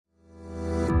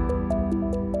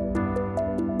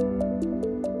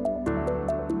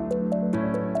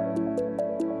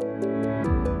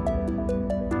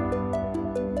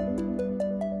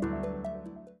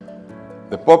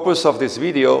purpose of this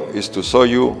video is to show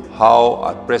you how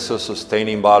a pressure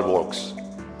sustaining valve works.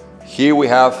 Here we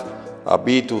have a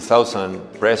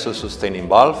B2000 pressure sustaining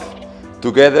valve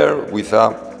together with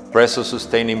a pressure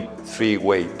sustaining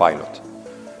three-way pilot.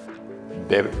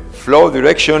 The flow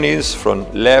direction is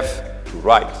from left to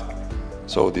right.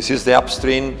 So this is the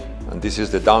upstream and this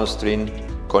is the downstream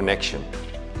connection.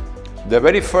 The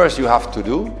very first you have to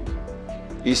do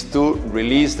is to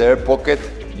release the air pocket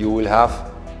you will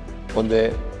have on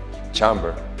the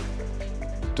chamber.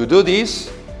 To do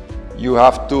this, you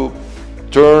have to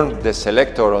turn the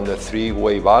selector on the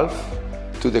three-way valve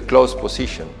to the closed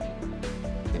position.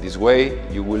 In this way,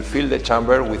 you will fill the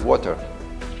chamber with water.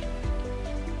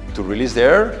 To release the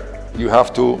air, you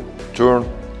have to turn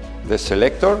the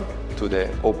selector to the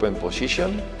open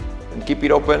position and keep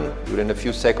it open during a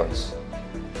few seconds.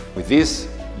 With this,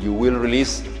 you will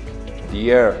release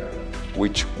the air,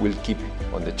 which will keep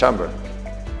on the chamber.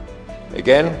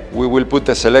 Again, we will put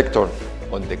the selector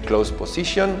on the closed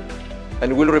position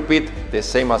and we'll repeat the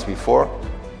same as before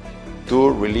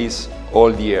to release all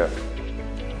the air.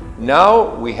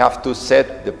 Now we have to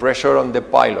set the pressure on the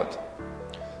pilot.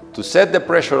 To set the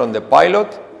pressure on the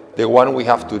pilot, the one we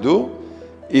have to do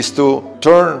is to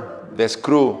turn the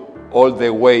screw all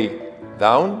the way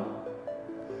down,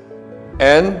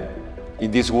 and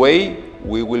in this way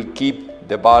we will keep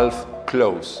the valve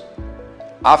closed.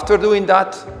 After doing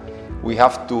that, we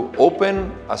have to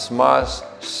open as much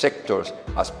sectors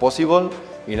as possible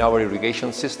in our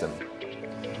irrigation system.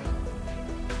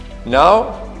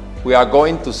 Now we are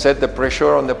going to set the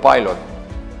pressure on the pilot.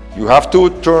 You have to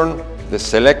turn the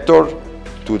selector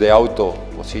to the auto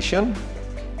position,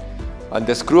 and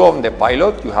the screw on the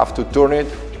pilot, you have to turn it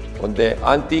on the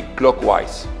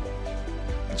anti-clockwise,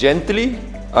 gently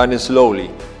and slowly.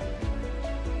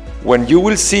 When you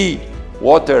will see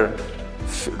water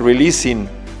releasing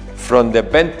from the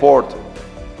vent port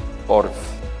or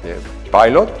the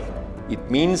pilot,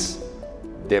 it means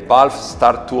the valve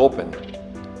start to open.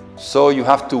 So you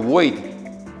have to wait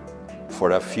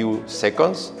for a few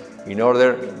seconds in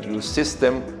order your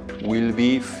system will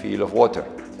be filled of water.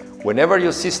 Whenever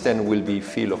your system will be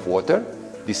filled of water,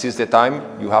 this is the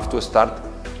time you have to start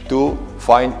to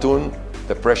fine-tune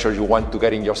the pressure you want to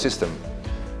get in your system.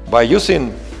 By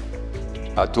using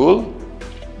a tool,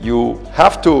 you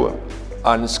have to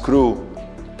unscrew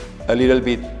a little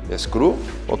bit the screw,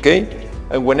 okay?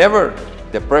 And whenever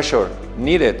the pressure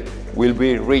needed will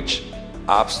be reached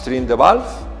upstream the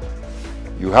valve,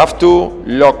 you have to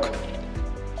lock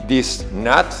this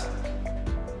nut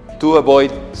to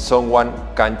avoid someone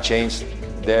can change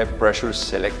the pressure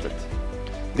selected.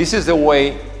 This is the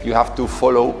way you have to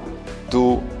follow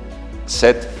to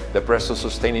set the pressure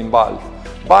sustaining valve.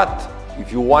 But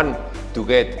if you want to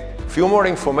get few more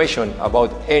information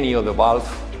about any of the valve,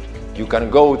 you can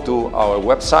go to our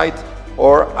website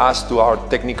or ask to our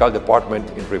technical department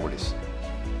in Rivolis.